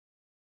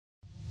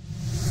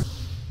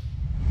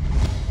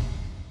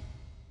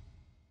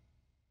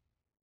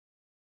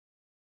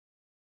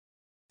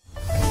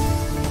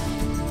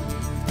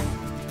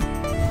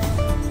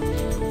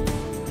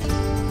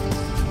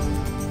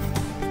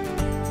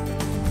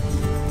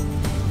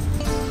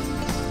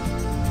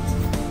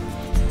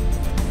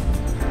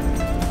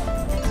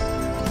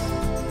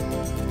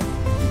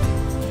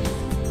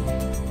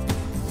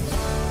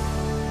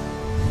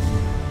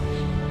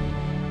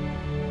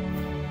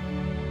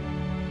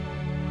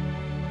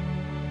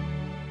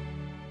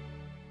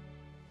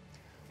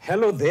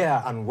Hello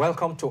there and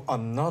welcome to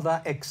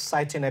another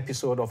exciting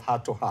episode of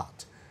Heart to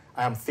Heart.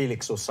 I am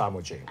Felix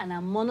Osamoje. And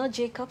I'm Mono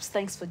Jacobs.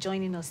 Thanks for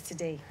joining us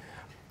today.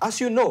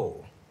 As you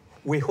know,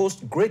 we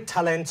host great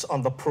talents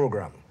on the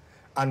program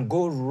and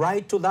go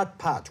right to that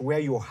part where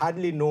you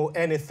hardly know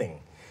anything,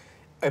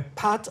 a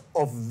part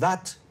of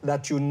that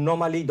you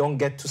normally don't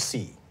get to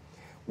see.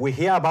 We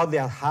hear about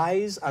their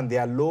highs and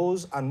their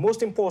lows, and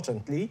most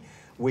importantly,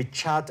 we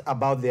chat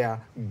about their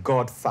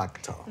God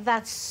factor.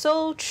 That's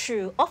so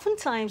true.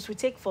 Oftentimes, we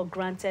take for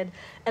granted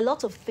a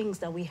lot of things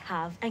that we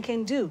have and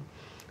can do.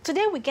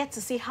 Today, we get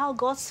to see how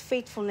God's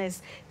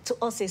faithfulness to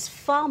us is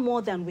far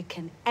more than we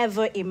can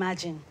ever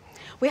imagine.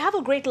 We have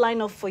a great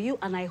lineup for you,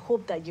 and I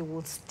hope that you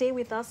will stay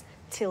with us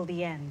till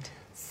the end.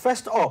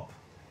 First up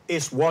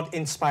is what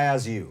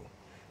inspires you.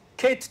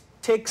 Kate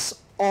takes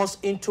us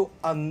into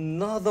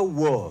another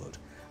world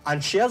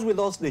and shares with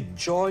us the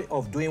joy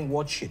of doing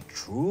what she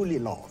truly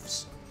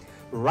loves.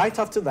 Right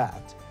after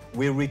that,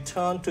 we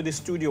return to the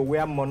studio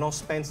where Mono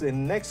spends the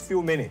next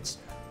few minutes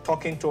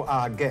talking to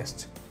our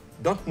guest.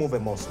 Don't move a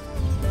muscle.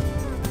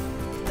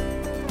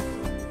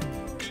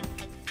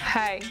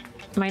 Hi,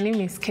 my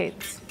name is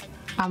Kate.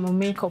 I'm a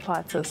makeup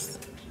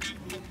artist.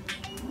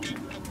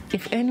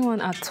 If anyone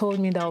had told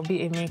me that I'll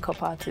be a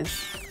makeup artist,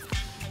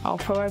 I'll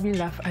probably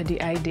laugh at the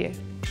idea.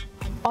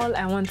 All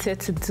I wanted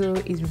to do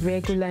is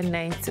regular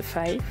 9 to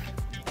 5,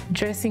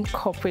 dressing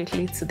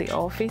corporately to the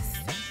office,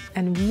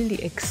 and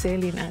really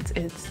excelling at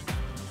it.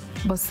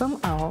 But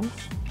somehow,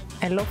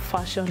 I love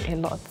fashion a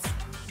lot,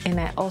 and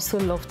I also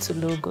love to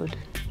look good.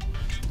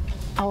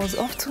 I was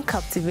often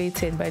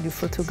captivated by the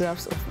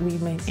photographs of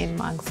women in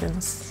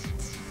magazines.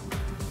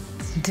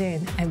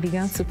 Then I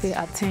began to pay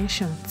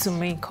attention to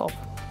makeup.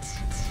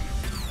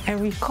 I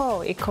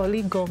recall a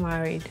colleague got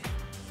married.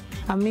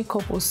 Her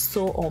makeup was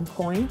so on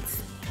point.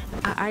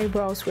 Her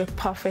eyebrows were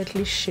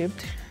perfectly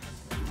shaped.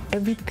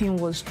 Everything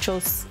was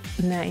just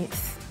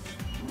nice.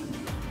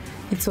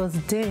 It was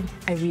then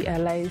I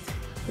realized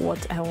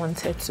what I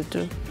wanted to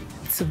do,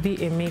 to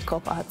be a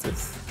makeup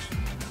artist.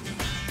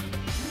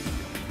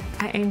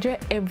 I enjoy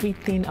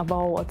everything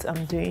about what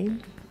I'm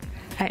doing.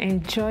 I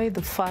enjoy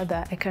the fact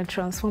that I can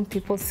transform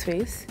people's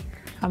face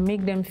and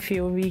make them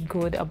feel really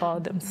good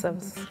about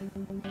themselves.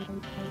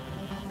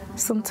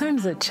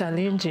 Sometimes it's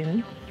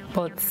challenging,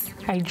 but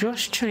I draw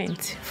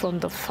strength from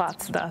the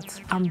fact that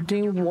I'm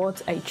doing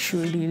what I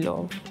truly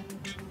love.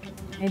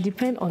 I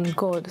depend on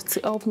God to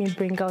help me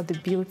bring out the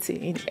beauty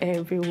in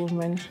every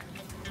woman,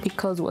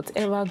 because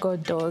whatever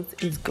God does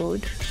is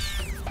good.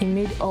 He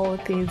made all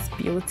things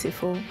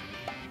beautiful.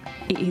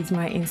 He is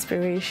my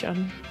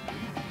inspiration.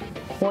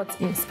 What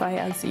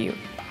inspires you?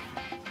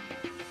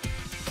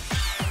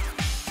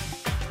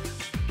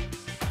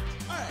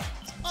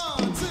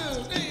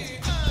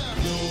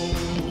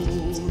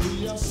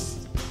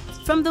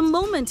 From the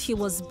moment he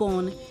was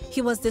born,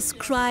 he was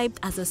described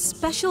as a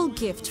special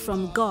gift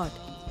from God.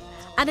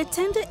 At a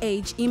tender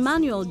age,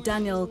 Emmanuel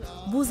Daniel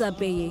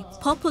Buzabeye,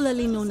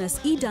 popularly known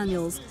as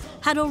e.Daniels,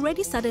 had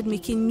already started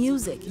making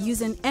music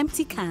using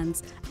empty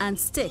cans and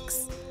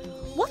sticks.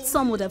 What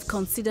some would have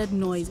considered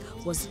noise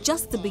was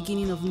just the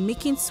beginning of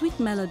making sweet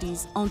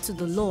melodies unto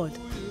the Lord.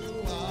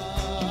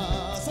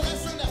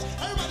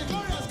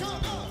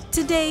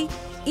 Today,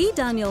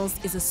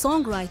 e.Daniels is a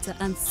songwriter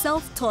and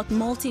self-taught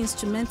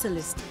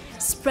multi-instrumentalist,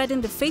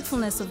 spreading the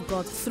faithfulness of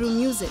God through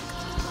music.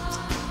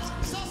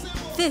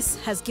 This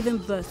has given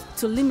birth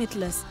to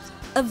Limitless,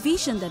 a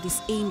vision that is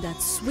aimed at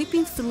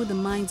sweeping through the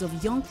minds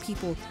of young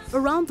people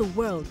around the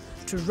world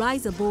to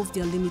rise above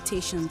their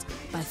limitations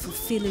by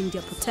fulfilling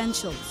their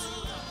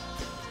potentials.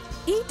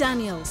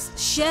 e.Daniels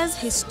shares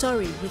his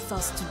story with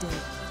us today.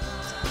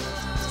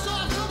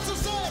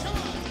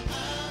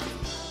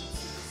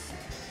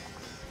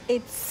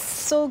 It's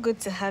so good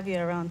to have you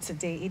around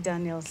today,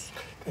 e.Daniels.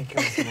 Thank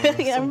you so much.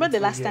 I remember the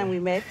last time we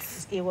met,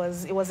 it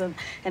was an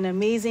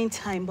amazing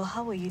time, but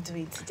how are you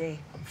doing today?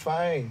 I'm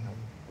fine,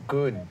 I'm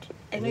good.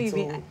 I know you've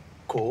been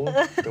cold,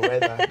 the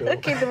weather though.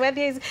 Okay, the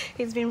weather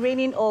it's been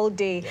raining all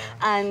day, yeah.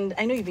 And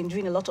I know you've been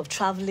doing a lot of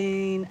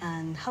traveling,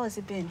 and how has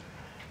it been?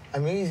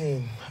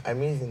 Amazing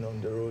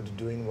on the road,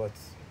 doing what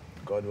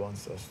God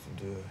wants us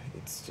to do.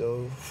 It's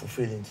so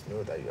fulfilling to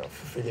know that you are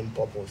fulfilling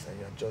purpose and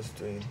you're just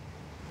doing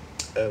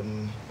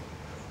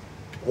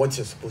what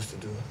you're supposed to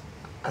do,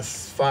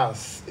 as far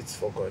as it's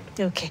for God.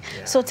 Okay,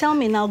 yeah. So tell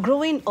me now,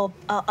 growing up,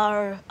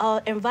 our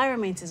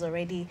environment is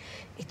already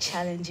a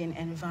challenging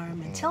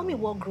environment. Tell me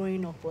what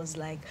growing up was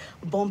like,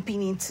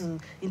 bumping into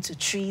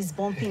trees,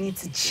 bumping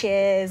into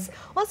chairs.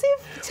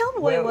 Tell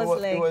me what it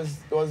was like.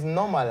 It was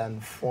normal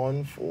and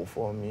fun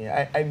for me.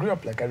 I grew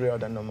up like every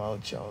other normal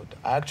child.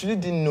 I actually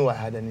didn't know I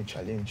had any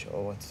challenge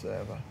or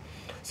whatsoever.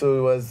 So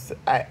it was,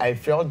 I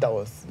felt that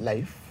was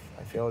life.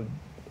 I felt,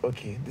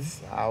 okay, this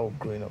is how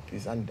growing up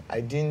is. And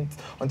I didn't,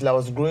 until I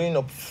was growing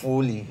up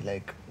fully,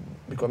 like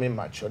becoming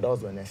mature, that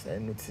was when I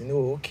started noticing,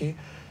 oh, okay,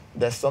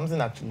 there's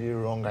something actually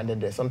wrong. And then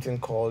there's something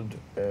called,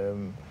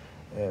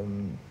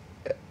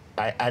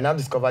 I now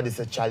discovered it's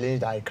a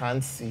challenge that I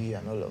can't see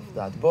and all of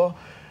that. But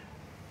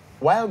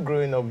while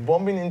growing up,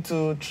 bumping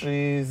into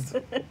trees,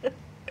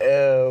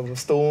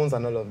 stones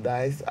and all of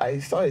that. I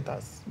saw it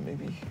as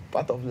maybe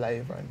part of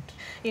life, and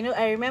you know,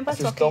 I remember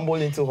to stumble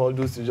into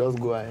hurdles to just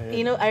go ahead.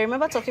 You know, I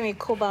remember talking with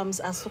Cobams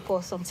as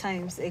support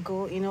sometimes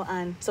ago, you know,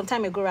 and some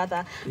time ago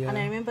rather, and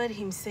I remembered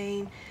him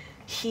saying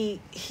he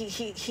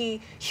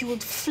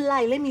would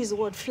fly, let me use the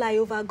word fly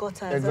over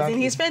gutters. Exactly.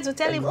 And his friends would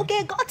tell him,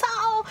 okay, gutter,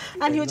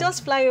 and he would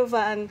just fly over,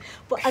 and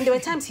there were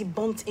times he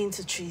bumped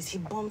into trees, he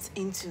bumped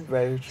into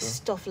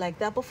stuff like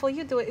that. But for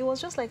you, it was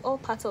just like all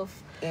part of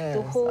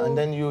the whole. And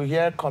then you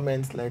hear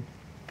comments like,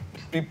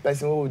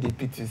 person who would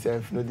pity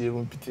himself, no, they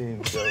won't pity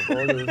himself.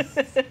 All those.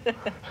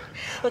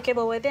 Okay,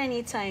 but was there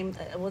any time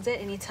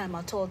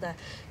at all that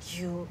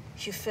you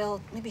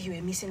felt maybe you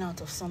were missing out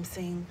of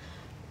something?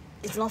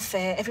 It's not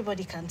fair.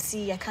 Everybody can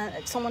see.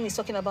 Someone is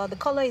talking about the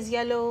color is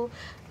yellow,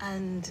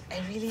 and I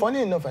really.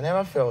 Funny enough, I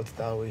never felt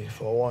that way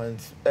for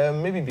once.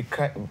 Maybe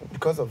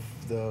because of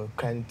the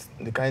kind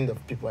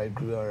of people I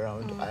grew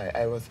around.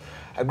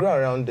 I grew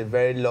around a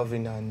very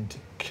loving and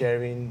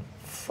caring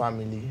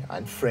family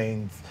and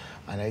friends,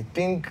 and I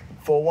think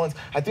for once,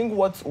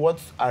 what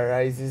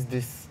arises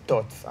these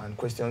thoughts and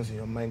questions in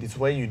your mind is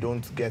where you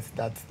don't get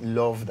that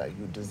love that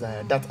you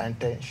desire, that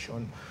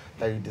attention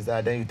that you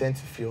desire, then you tend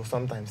to feel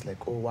sometimes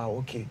like, oh wow,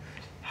 okay,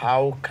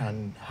 how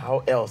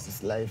else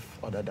is life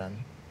other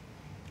than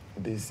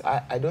this?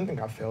 I don't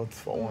think I felt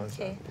for once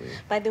that way.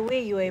 By the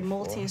way, you are a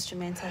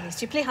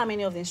multi-instrumentalist. You play how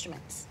many of the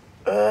instruments?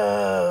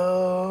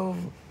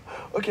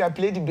 Okay, I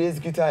play the bass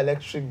guitar,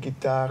 electric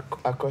guitar,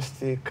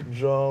 acoustic,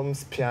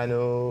 drums,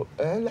 piano.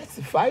 Let's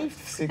see, 5,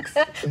 6.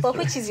 But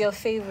which is your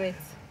favorite?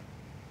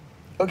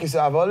 Okay, so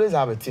I've always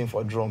had a thing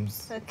for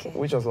drums,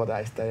 which was what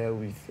I started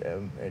with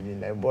early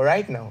in life. But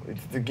right now,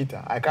 it's the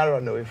guitar. I can't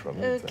run away from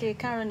it. Okay,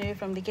 can't run away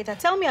from the guitar.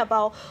 Tell me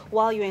about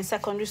while you were in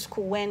secondary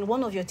school when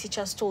one of your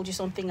teachers told you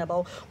something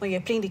about when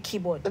you're playing the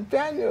keyboard. The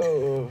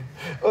piano.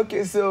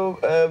 Okay, so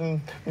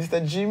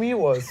Mr. Jimmy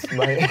was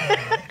my...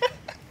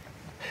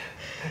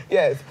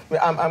 Yes,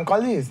 I'm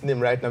calling his name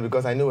right now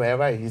because I know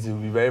wherever he is, he'll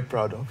be very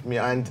proud of me.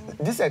 And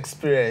this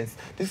experience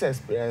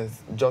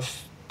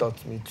just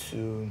taught me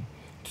to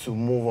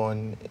move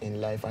on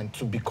in life and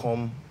to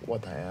become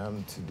what I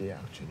am today,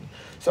 actually.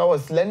 So I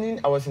was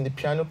in the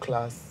piano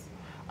class.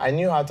 I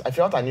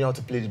felt I knew how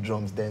to play the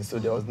drums then, so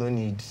there was no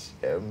need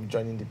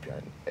joining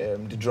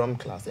the drum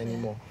class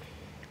anymore.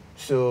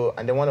 So,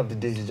 and then one of the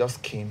days he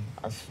just came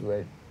as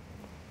well.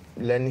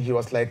 Learning, he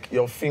was like,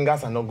 your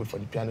fingers are not good for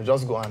the piano,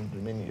 just go and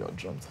remain in your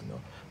drums and all.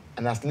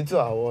 And as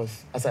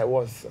I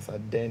was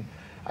then,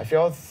 I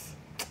felt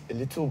a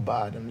little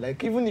bad. I'm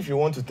like, even if you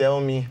want to tell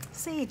me,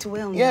 say it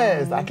well.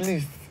 Yes, at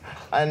least.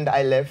 And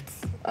I left,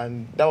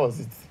 and that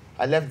was it.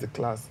 I left the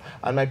class,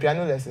 and my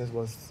piano lessons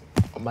was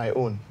on my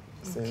own.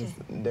 Since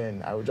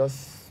then, I would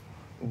just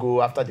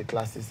go after the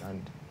classes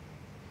and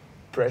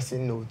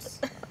pressing notes.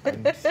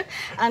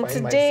 And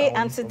today,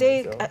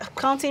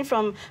 counting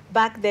from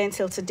back then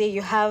till today,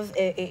 you have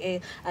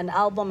an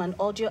album, an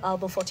audio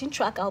album,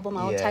 14-track album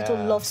titled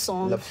Love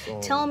Song.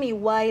 Tell me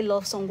why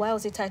Love Song? Why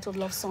was it titled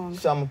Love Song?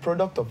 So I'm a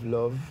product of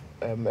love.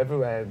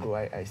 Everywhere I go,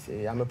 I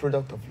say I'm a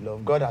product of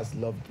love. God has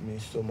loved me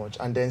so much,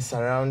 and then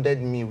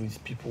surrounded me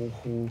with people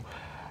who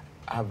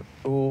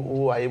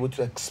are able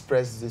to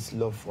express this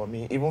love for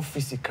me, even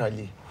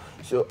physically.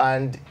 So,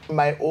 and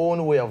my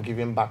own way of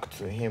giving back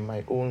to him,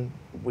 my own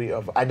way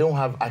of, I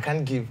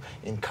can't give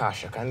in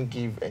cash, I can't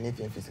give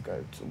anything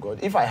physical to God.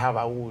 If I have,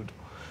 I would.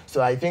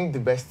 So I think the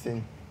best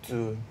thing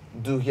to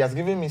do, he has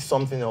given me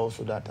something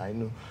also that I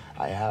know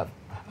I have,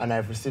 and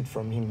I've received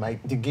from him,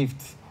 the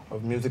gift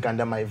of music and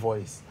then my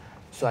voice.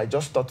 So I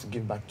just thought to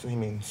give back to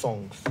him in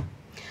songs.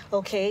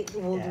 Okay,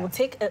 we'll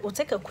take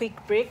a quick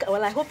break.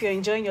 Well, I hope you're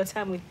enjoying your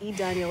time with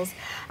e.Daniels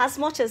as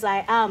much as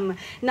I am.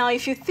 Now,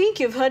 if you think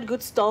you've heard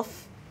good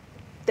stuff,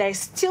 there's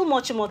still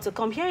much more to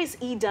come. Here is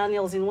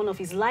e.Daniels in one of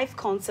his live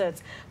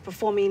concerts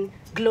performing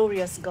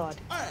Glorious God.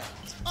 All right.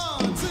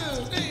 1, 2,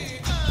 3.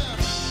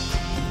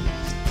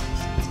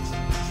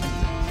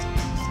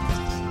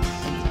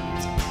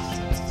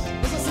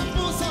 It's a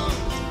simple song.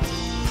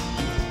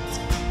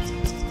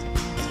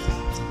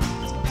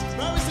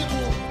 Very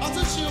simple. I'll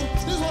teach you.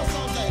 This is what it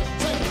sounds like.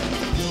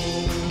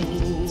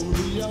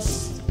 Glorious.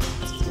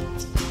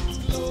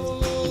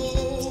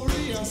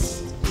 Glorious.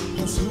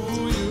 That's who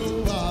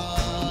you are.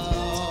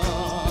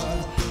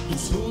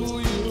 It's who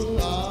you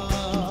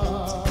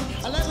are.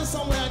 I like the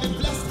song where it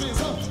blessed me.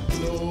 So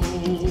glorious.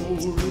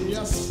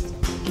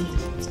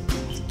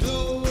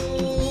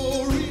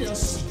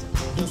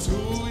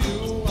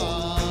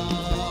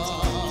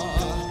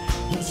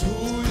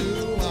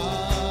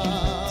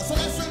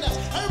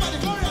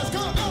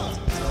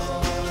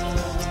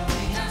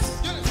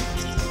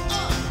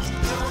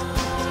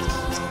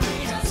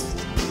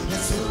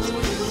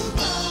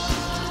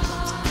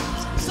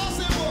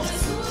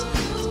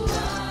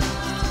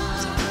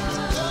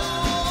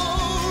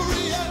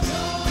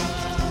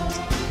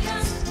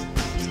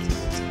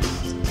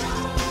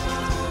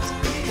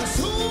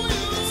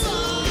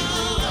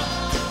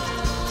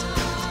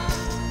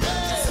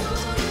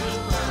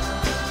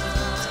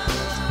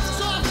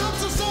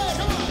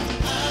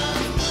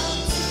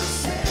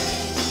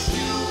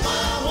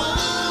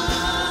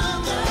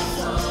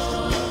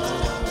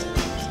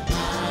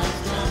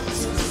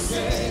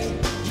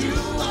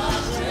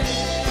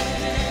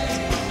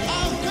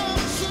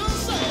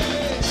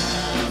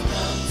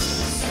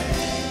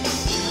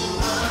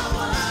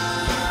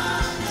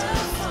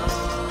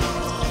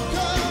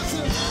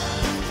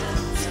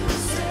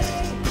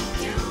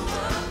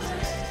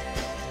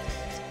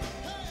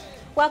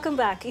 Welcome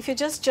back. If you're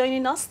just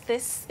joining us,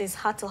 this is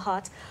Heart to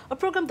Heart, a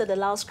program that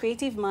allows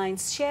creative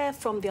minds share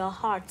from their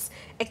hearts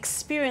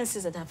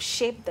experiences that have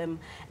shaped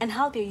them and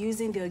how they're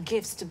using their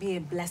gifts to be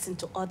a blessing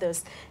to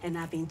others. And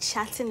I've been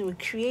chatting with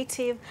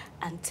creative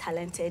and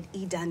talented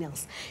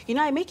E.Daniels. You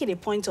know, I make it a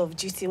point of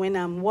duty when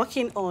I'm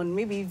working on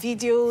maybe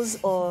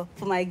videos or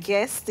for my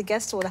guests, the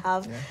guests will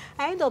have,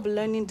 I end up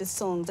learning the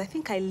songs. I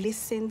think I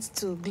listened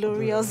to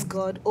Glorious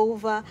God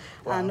over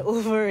and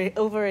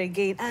over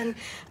again. And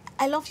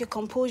I love your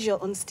composure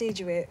on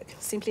stage. You were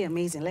simply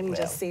amazing. Let me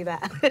just say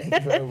that. Thank you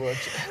very much.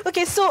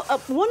 Okay, so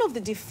one of the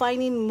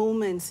defining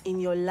moments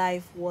in your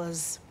life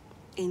was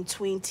in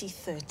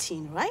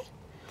 2013, right?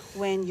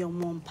 When your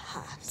mom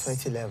passed.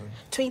 2011.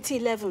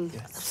 2011.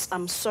 Yes.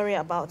 I'm sorry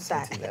about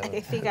that. 2011. I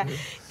think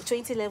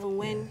 2011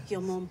 when your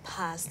mom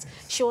passed.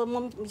 Your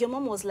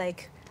mom was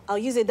like, I'll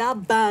use it,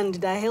 that band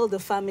that held the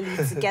family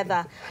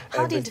together.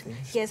 How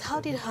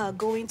did her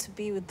going to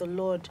be with the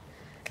Lord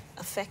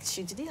affect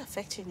you? Did it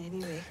affect you in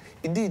any way?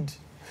 It did.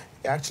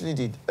 It actually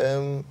did.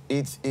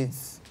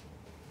 It's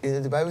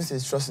the Bible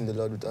says, trust in the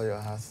Lord with all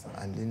your heart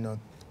and lean not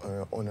on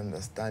your own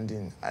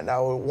understanding. And I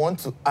would want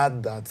to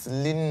add that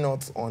lean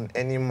not on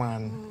any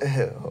man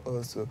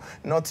also.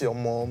 Not your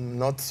mom,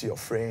 not your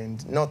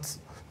friend, not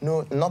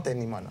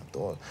any man at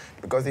all.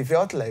 Because it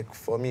felt like,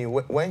 for me,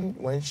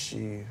 when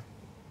she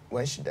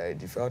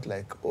died, it felt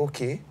like,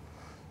 okay,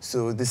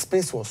 so the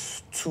space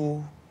was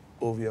too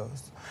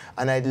obvious.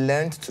 And I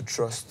learned to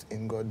trust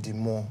in God the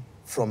more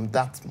from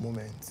that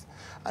moment.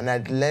 And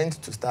I'd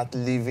learned to start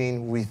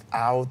living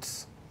without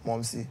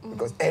Momsy,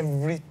 because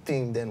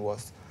everything then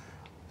was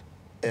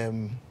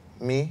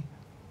me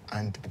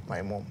and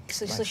my mom.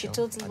 So she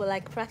totally,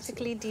 like,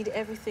 practically did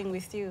everything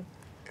with you.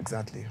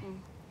 Exactly.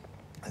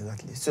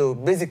 Exactly. So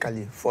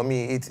basically, for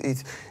me,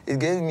 it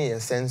gave me a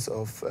sense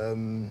of,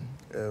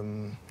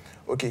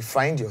 okay,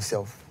 find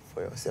yourself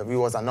for yourself. It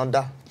was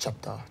another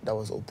chapter that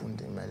was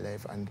opened in my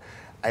life, and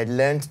I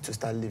learned to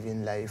start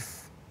living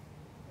life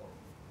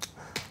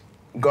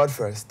God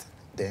first,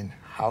 then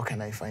how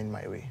can I find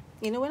my way?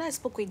 You know, when I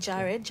spoke with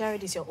Jared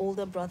is your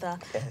older brother,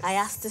 Yes. I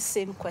asked the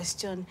same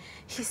question.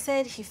 He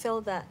said he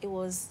felt that it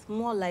was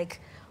more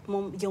like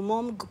your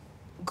mom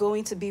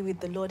going to be with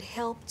the Lord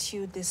helped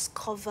you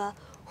discover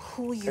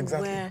who you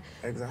were,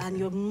 and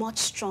you're much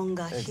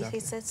stronger.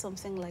 He said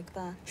something like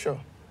that. Sure.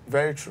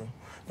 Very true.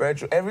 Very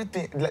true.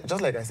 Everything,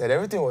 just like I said,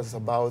 everything was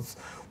about,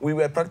 we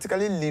were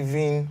practically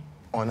living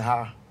on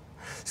her.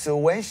 So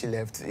when she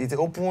left, it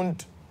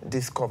opened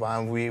this cover,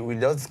 and we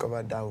just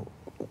discovered that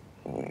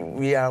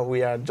we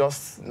are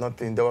just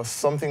nothing. There was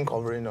something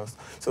covering us.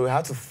 So we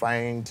had to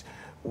find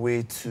a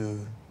way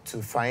to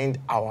find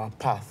our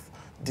path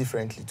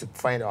differently, to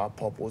find our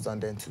purpose,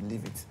 and then to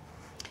live it.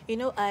 You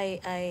know,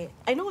 I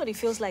know what it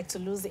feels like to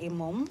lose a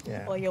mom,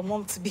 or your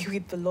mom to be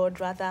with the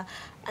Lord, rather.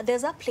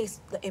 There's that place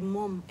that a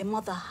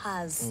mother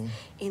has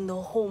in the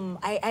home.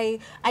 I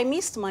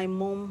missed my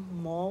mom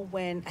more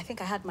when I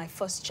think I had my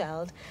first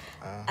child,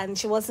 and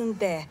she wasn't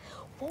there.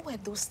 What were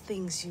those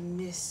things you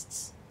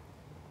missed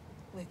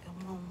with your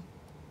mom?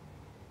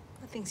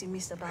 What things you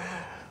missed about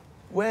her?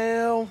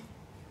 Well,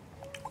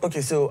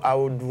 okay, so I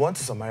would want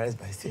to summarize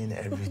by saying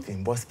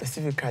everything, but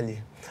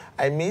specifically,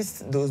 I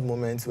missed those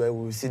moments where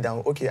we would sit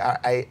down. Okay,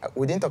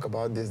 we didn't talk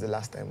about this the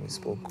last time we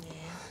spoke.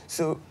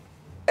 So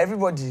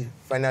everybody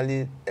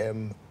finally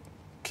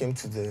came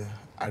to the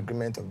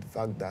agreement of the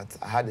fact that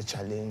I had a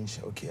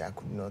challenge. Okay, I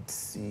could not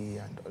see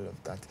and all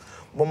of that.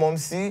 But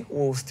Momsy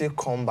will still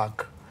come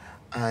back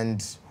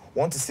and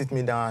want to sit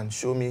me down and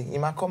show me,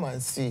 Ima, come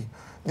and see.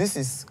 This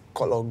is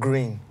color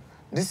green.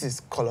 This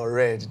is color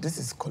red. This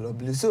is color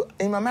blue. So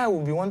in my mind, I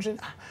will be wondering,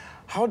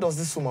 how does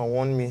this woman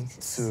want me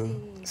to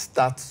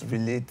start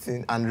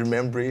relating and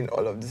remembering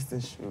all of these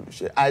things?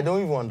 I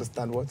don't even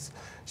understand what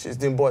she's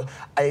doing, but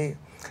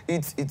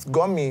it's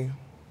got me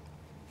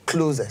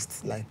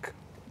closest, like,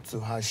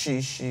 to her.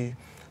 She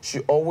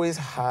always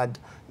had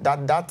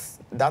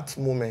that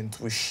moment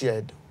we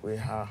shared with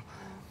her.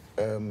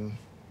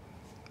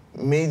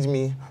 Made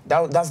me,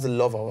 that's the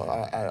love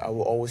I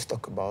will always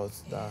talk about,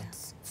 that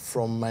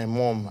from my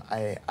mom,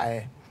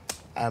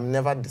 I'm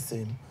never the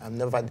same. I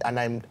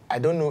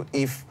don't know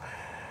if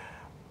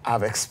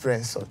I've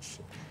experienced such.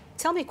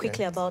 Tell me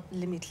quickly about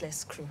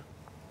Limitless Crew.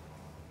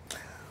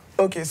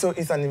 Okay, so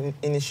it's an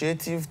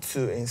initiative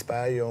to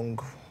inspire young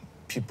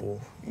people,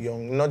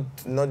 not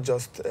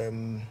just,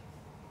 it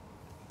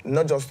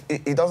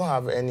doesn't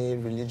have any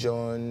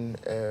religion,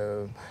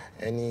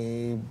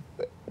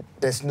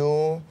 there's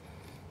no,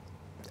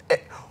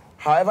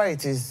 however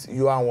it is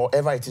you are, and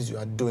whatever it is you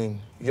are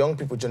doing, young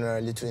people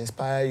generally, to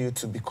inspire you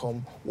to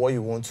become what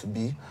you want to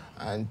be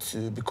and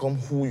to become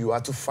who you are,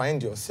 to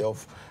find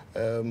yourself.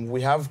 We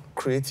have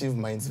creative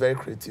minds, very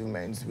creative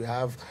minds. We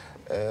have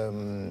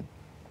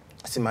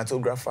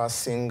cinematographers,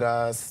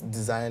 singers,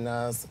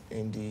 designers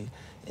in the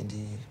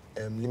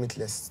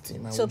Limitless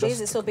team. So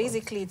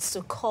basically, it's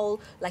a call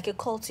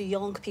to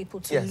young people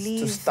to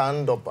live. To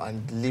stand up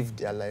and live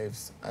their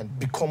lives and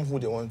become who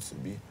they want to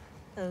be.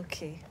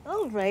 Okay,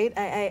 all right.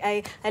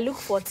 I look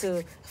forward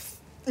to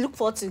look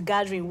forward to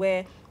gathering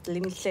where the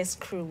Limitless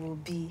crew will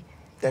be.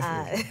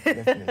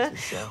 Definitely,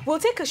 sure. We'll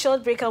take a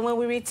short break, and when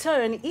we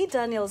return,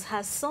 e.Daniels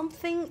has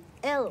something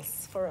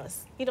else for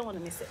us. You don't want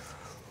to miss it.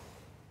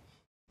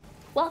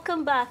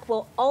 Welcome back.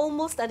 We're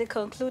almost at the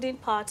concluding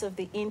part of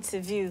the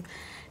interview.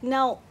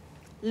 Now,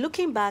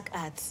 looking back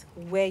at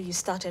where you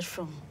started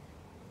from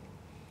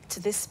to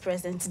this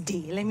present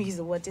day, let me use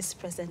the word this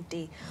present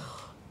day.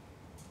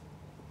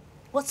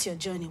 What's your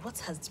journey? What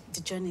has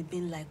the journey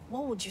been like?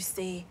 What would you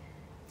say,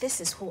 this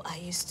is who I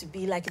used to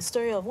be? Like a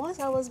story of once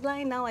I was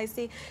blind, now I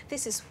say,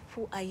 this is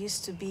who I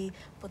used to be,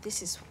 but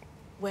this is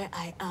where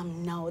I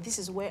am now. This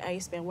is where I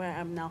used to be and where I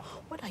am now.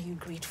 What are you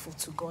grateful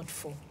to God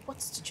for?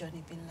 What's the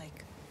journey been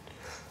like?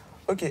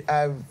 Okay,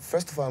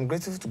 first of all, I'm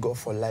grateful to God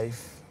for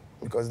life,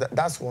 because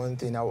that's one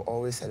thing I will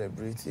always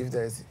celebrate. If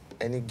there's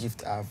any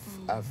gift I've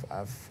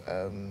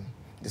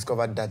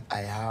discovered that I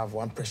have,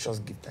 one precious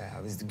gift I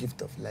have is the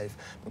gift of life,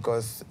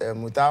 because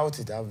without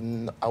it, I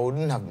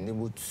wouldn't have been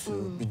able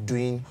to be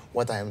doing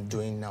what I am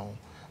doing now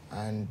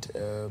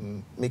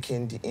and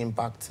making the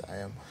impact I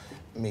am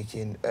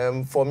making.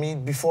 For me,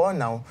 before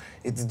now,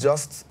 it's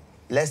just,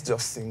 let's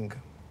just sing.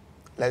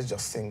 Let's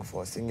just sing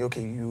for sing.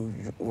 Okay,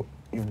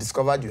 you've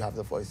discovered you have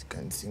the voice, you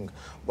can sing.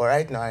 But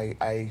right now,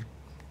 I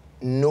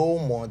know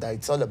more that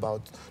it's all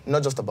about,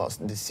 not just about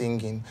the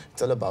singing,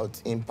 it's all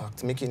about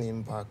impact, making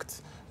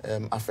impact,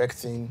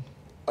 affecting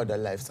other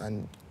lives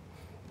and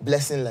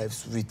blessing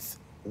lives with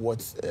what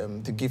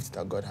the gift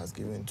that God has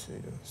given to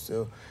you.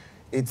 So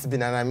it's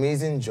been an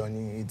amazing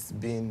journey. It's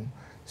been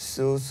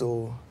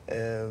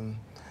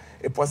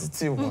a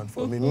positive one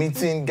for me.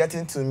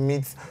 Getting to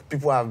meet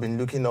people I've been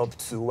looking up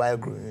to while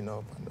growing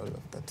up and all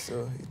of that.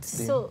 So it's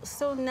been...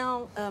 So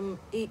now,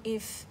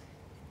 if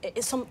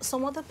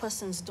some other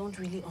persons don't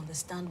really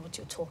understand what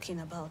you're talking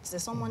about.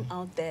 There's someone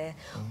out there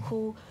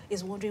who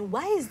is wondering,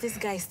 why is this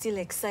guy still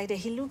excited?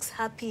 He looks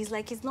happy. He's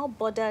like, he's not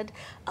bothered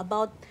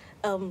about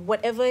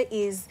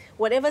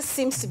whatever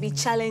seems to be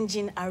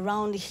challenging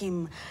around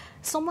him.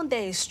 Someone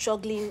there is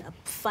struggling,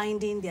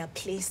 finding their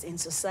place in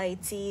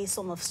society.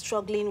 Some are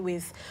struggling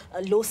with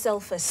low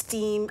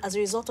self-esteem as a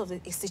result of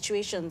the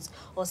situations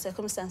or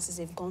circumstances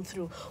they've gone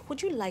through.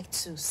 Would you like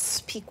to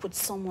speak with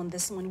someone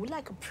this morning? Would you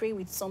like to pray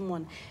with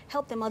someone?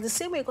 Help them out the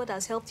same way God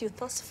has helped you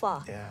thus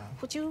far. Yeah.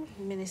 Would you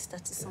minister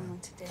to someone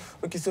today?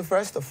 Okay, so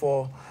first of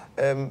all,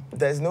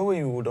 there's no way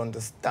you would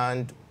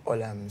understand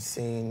all I'm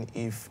saying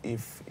if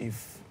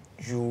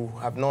you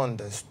have not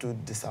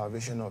understood the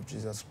salvation of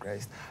Jesus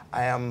Christ.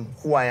 I am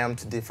who I am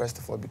today, first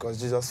of all,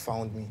 because Jesus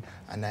found me,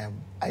 and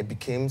I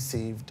became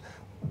saved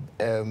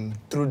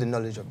through the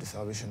knowledge of the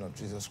salvation of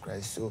Jesus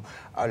Christ. So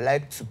I'd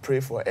like to pray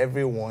for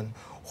everyone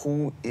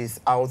who is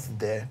out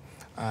there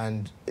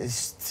and is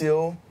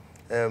still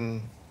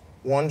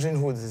wondering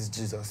who this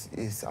Jesus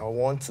is. I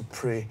want to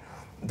pray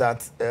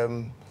that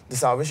the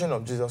salvation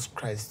of Jesus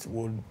Christ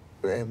will,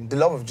 the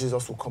love of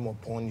Jesus will come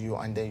upon you,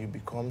 and then you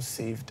become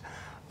saved.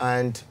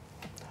 And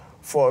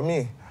for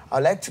me,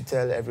 I'd like to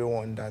tell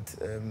everyone that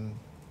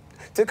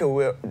take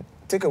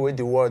away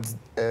the words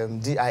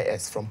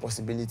DIS from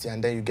possibility,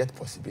 and then you get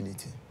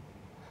possibility.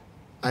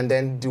 And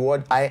then the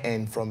word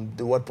IN from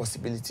the word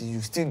possibility, you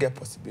still get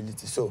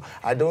possibility. So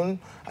I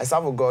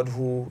serve a God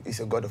who is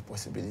a God of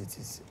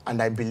possibilities,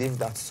 and I believe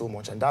that so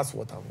much, and that's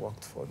what has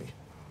worked for me.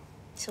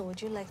 So would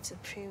you like to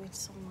pray with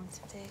someone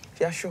today?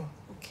 Yeah, sure.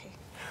 Okay.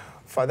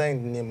 Father,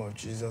 in the name of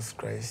Jesus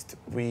Christ,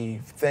 we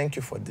thank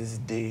you for this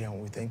day,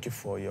 and we thank you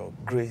for your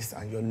grace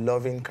and your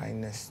loving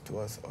kindness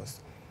towards us.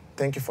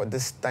 Thank you for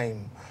this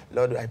time.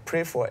 Lord, I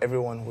pray for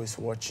everyone who is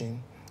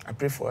watching. I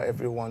pray for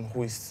everyone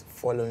who is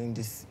following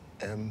this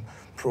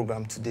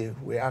program today.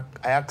 I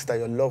ask that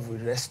your love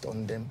will rest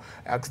on them.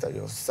 I ask that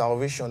your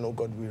salvation, oh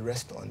God, will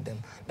rest on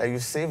them. That you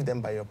save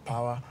them by your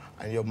power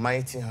and your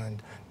mighty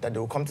hand. That they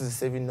will come to the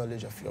saving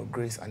knowledge of your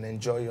grace and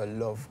enjoy your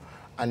love.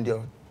 And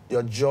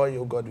your joy,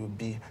 oh God, will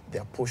be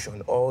their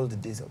portion all the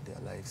days of their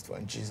lives. For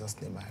in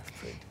Jesus' name I have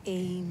prayed.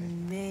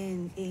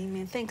 Amen.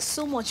 Amen. Thanks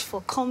so much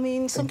for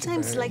coming.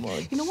 Sometimes, like,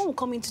 you know, when we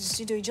come into the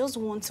studio, you just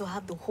want to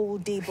have the whole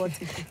day, but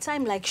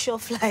time like sure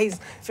flies.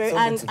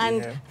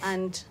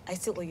 And I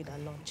still owe you that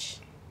lunch.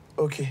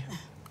 Okay.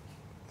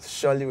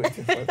 Surely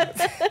waiting for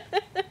that.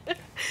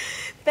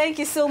 Thank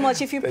you so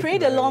much. If you Thank prayed you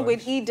very along much.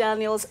 with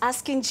e.Daniels,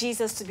 asking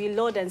Jesus to be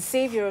Lord and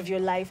Savior of your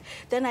life,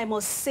 then I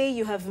must say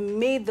you have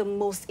made the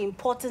most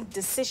important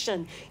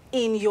decision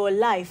in your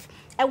life.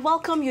 I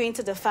welcome you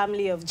into the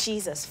family of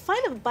Jesus.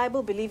 Find a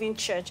Bible-believing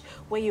church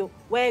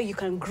where you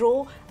can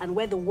grow and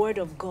where the Word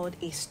of God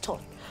is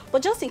taught.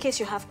 But just in case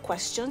you have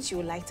questions you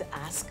would like to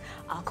ask,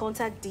 our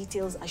contact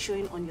details are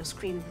showing on your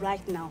screen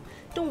right now.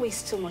 Don't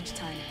waste too much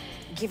time.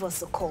 Give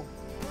us a call.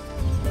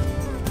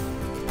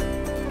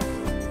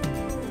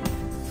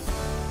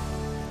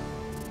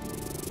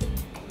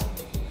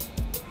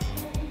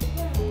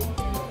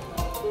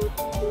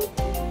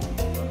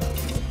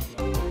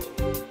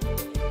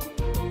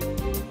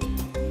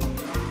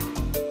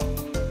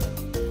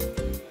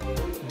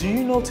 Do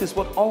you notice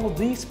what all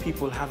these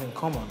people have in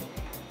common?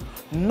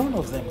 None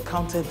of them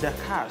counted their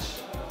cash.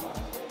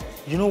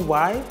 You know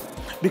why?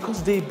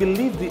 because they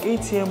believed the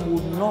ATM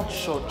would not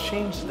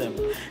shortchange them.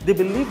 They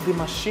believed the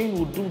machine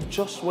would do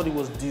just what it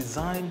was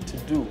designed to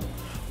do,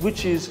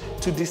 which is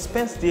to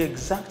dispense the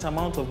exact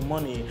amount of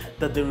money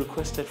that they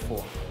requested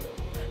for.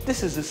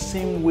 This is the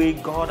same way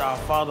God our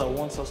Father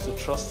wants us to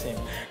trust Him,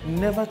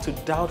 never to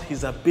doubt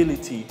His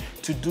ability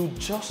to do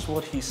just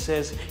what He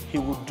says He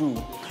will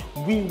do.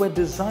 We were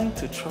designed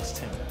to trust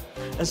Him.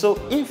 And so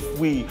if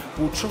we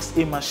will trust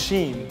a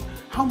machine,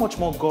 how much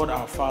more God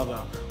our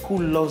Father,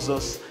 who loves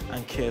us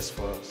and cares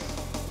for us.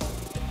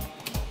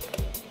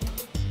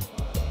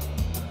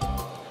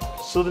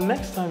 So the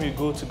next time you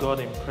go to God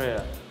in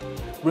prayer,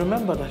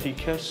 remember that He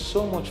cares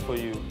so much for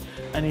you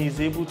and He is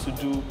able to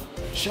do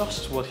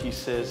just what He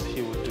says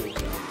He will do.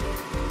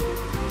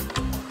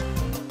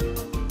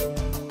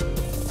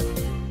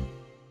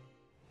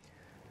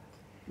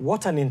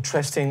 What an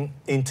interesting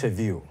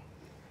interview.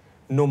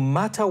 No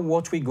matter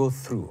what we go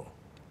through,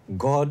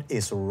 God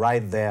is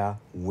right there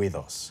with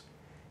us.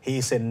 He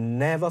is a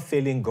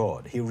never-failing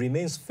God. He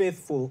remains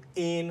faithful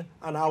in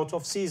and out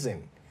of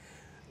season.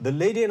 The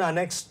lady in our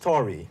next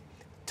story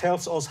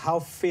tells us how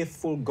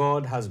faithful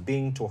God has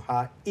been to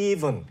her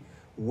even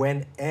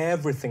when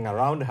everything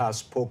around her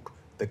spoke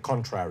the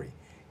contrary.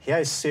 Here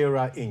is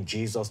Sarah in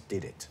Jesus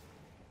Did It.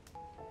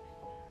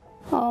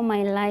 All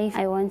my life,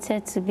 I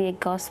wanted to be a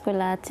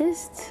gospel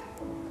artist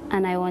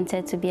and I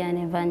wanted to be an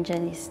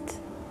evangelist.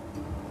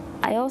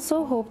 I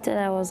also hoped that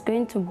I was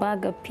going to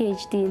bag a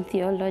PhD in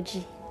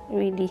theology,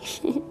 really.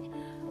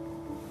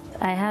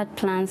 I had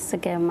plans to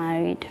get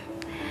married,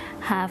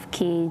 have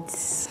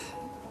kids.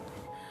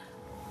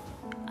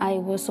 I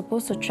was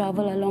supposed to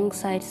travel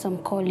alongside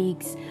some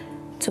colleagues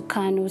to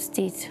Kano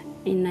State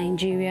in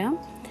Nigeria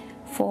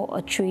for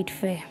a trade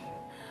fair.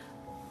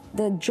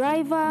 The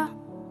driver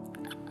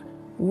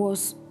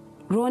was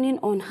running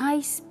on high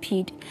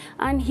speed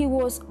and he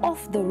was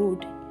off the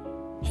road.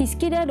 He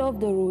skidded off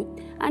the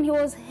road and he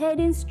was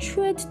heading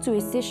straight to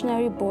a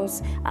stationary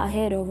bus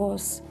ahead of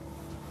us.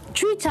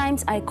 3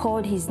 times I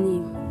called his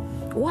name.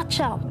 Watch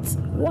out,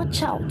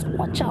 watch out,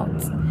 watch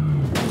out.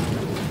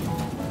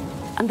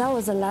 And that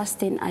was the last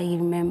thing I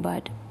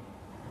remembered.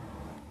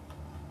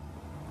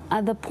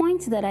 At the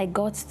point that I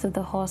got to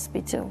the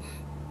hospital,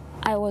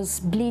 I was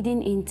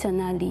bleeding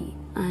internally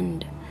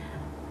and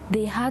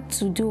they had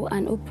to do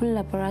an open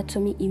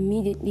laparotomy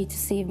immediately to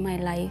save my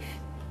life.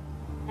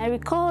 I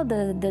recall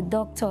the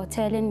doctor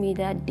telling me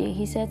that day,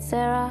 he said,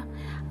 "Sarah,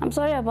 I'm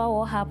sorry about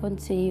what happened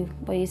to you,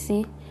 but you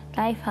see,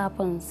 life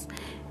happens.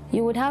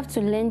 You would have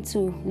to learn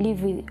to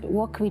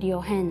work with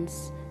your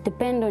hands,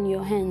 depend on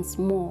your hands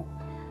more,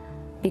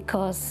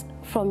 because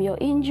from your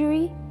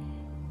injury,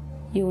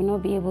 you will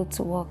not be able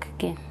to walk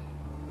again."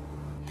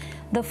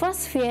 The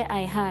first fear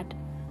I had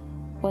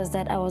was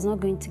that I was not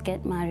going to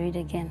get married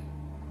again.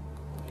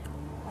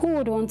 Who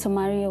would want to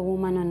marry a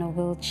woman on a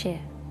wheelchair?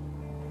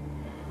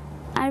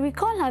 I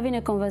recall having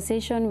a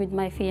conversation with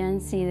my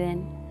fiancé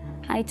then.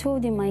 I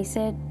told him, I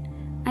said,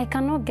 "I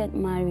cannot get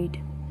married.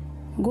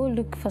 Go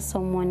look for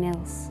someone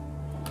else."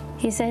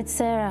 He said,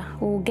 "Sarah,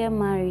 we'll get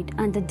married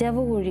and the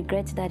devil will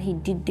regret that he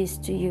did this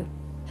to you."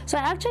 So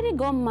I actually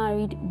got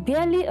married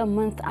barely a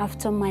month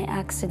after my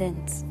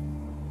accident.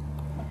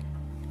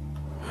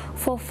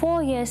 For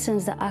 4 years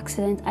since the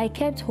accident, I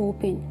kept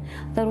hoping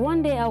that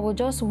one day I would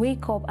just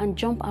wake up and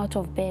jump out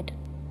of bed.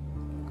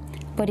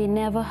 But it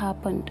never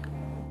happened.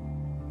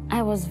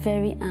 I was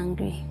very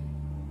angry.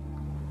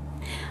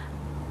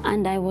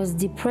 And I was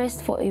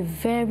depressed for a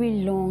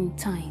very long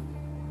time.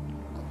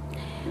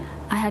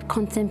 I had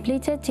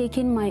contemplated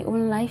taking my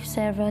own life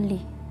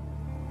severally.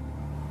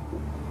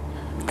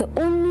 The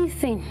only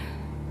thing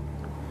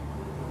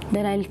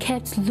that I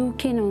kept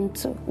looking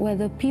onto were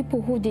the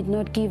people who did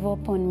not give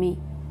up on me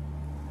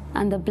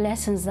and the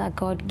blessings that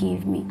God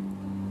gave me.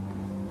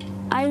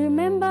 I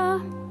remember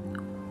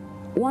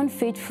one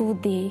fateful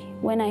day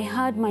when I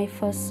had my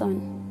first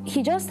son.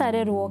 He just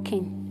started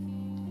walking.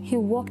 He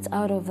walked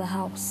out of the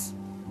house.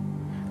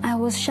 I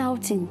was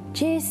shouting,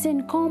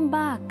 "Jason, come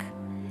back.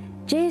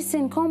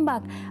 Jason, come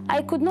back."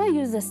 I could not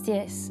use the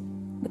stairs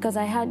because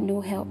I had no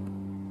help.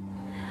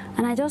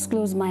 And I just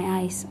closed my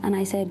eyes and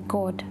I said,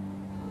 "God,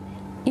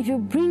 if you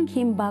bring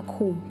him back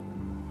home,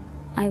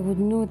 I would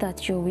know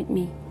that you're with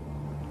me."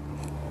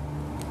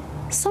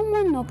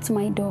 Someone knocked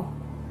my door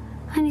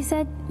and he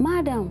said,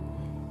 "Madam,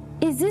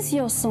 is this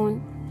your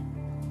son?"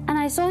 And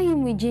I saw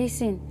him with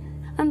Jason.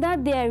 And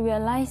that day I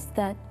realized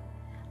that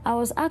I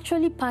was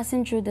actually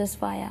passing through this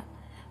fire,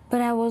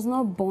 but I was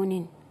not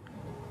burning.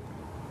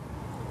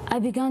 I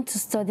began to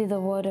study the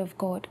Word of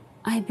God.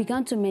 I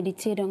began to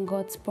meditate on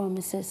God's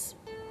promises.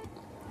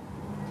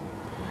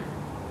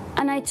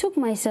 And I took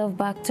myself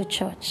back to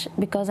church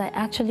because I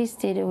actually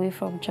stayed away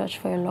from church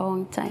for a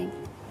long time.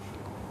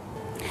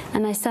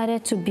 And I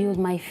started to build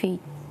my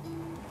faith.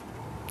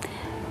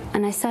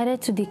 And I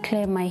started to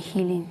declare my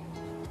healing.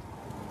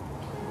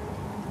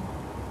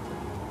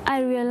 I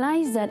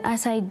realized that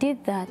as I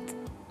did that,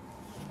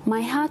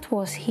 my heart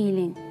was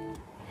healing.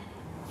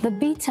 The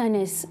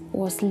bitterness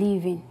was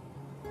leaving.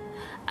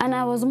 And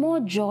I was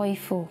more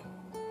joyful.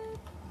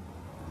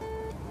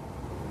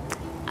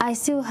 I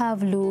still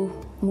have low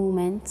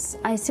moments.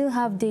 I still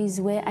have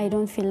days where I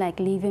don't feel like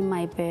leaving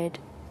my bed.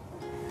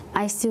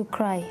 I still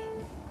cry.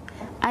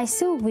 I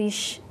still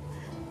wish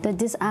that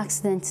this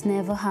accident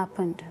never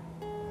happened.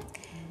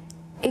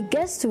 It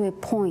gets to a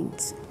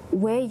point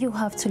where you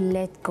have to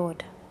let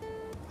God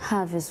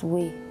have his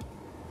way.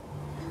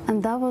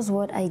 And that was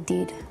what I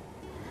did.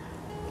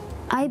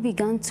 I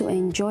began to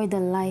enjoy the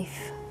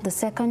life, the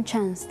second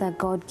chance that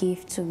God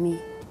gave to me.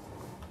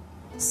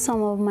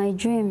 Some of my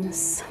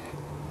dreams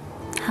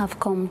have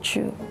come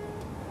true.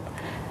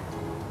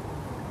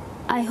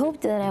 I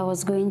hoped that I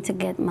was going to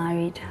get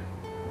married,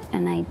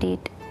 and I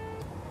did.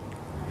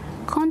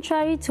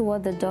 Contrary to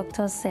what the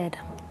doctor said,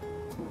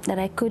 that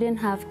I couldn't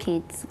have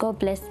kids, God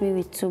blessed me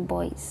with 2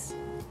 boys.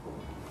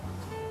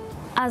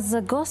 As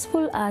a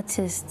gospel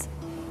artist,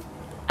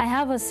 I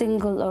have a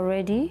single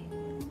already,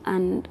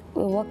 and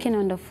we're working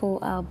on the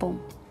full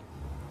album.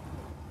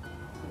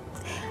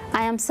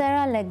 I am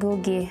Sarah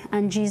Legogie,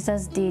 and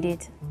Jesus did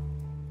it.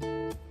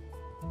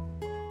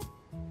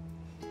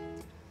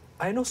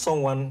 I know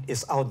someone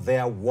is out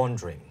there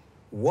wondering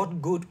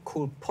what good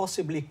could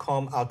possibly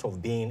come out of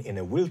being in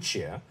a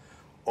wheelchair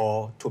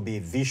or to be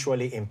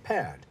visually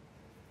impaired.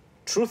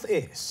 Truth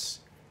is,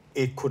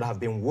 it could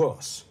have been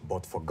worse,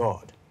 but for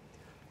God.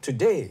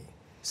 Today,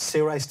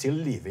 Sarah is still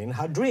living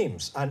her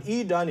dreams, and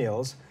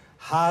e.Daniels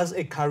has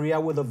a career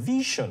with a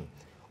vision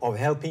of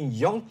helping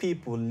young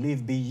people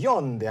live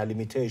beyond their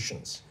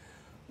limitations.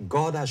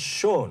 God has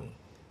shown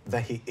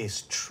that he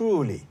is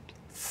truly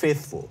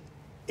faithful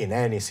in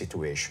any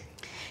situation.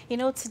 You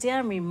know, today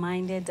I'm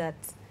reminded that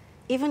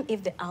even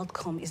if the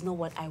outcome is not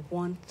what I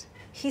want,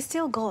 he's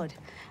still God,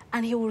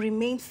 and he will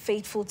remain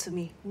faithful to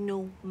me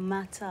no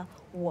matter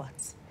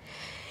what.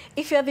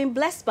 If you have been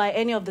blessed by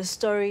any of the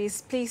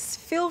stories, please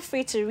feel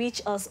free to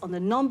reach us on the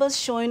numbers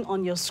showing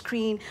on your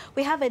screen.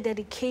 We have a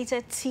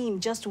dedicated team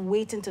just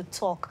waiting to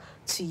talk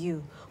to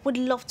you. We'd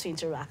love to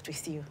interact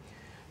with you.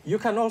 You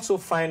can also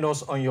find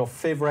us on your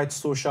favorite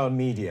social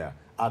media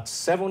at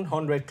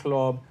 700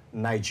 Club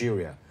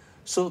Nigeria.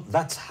 So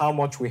that's how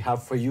much we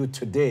have for you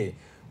today.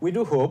 We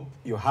do hope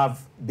you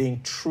have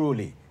been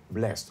truly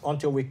blessed.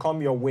 Until we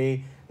come your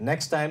way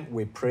next time,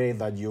 we pray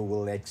that you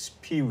will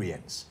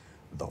experience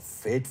the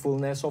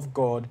faithfulness of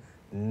God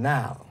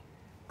now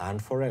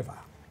and forever.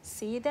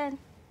 See you then.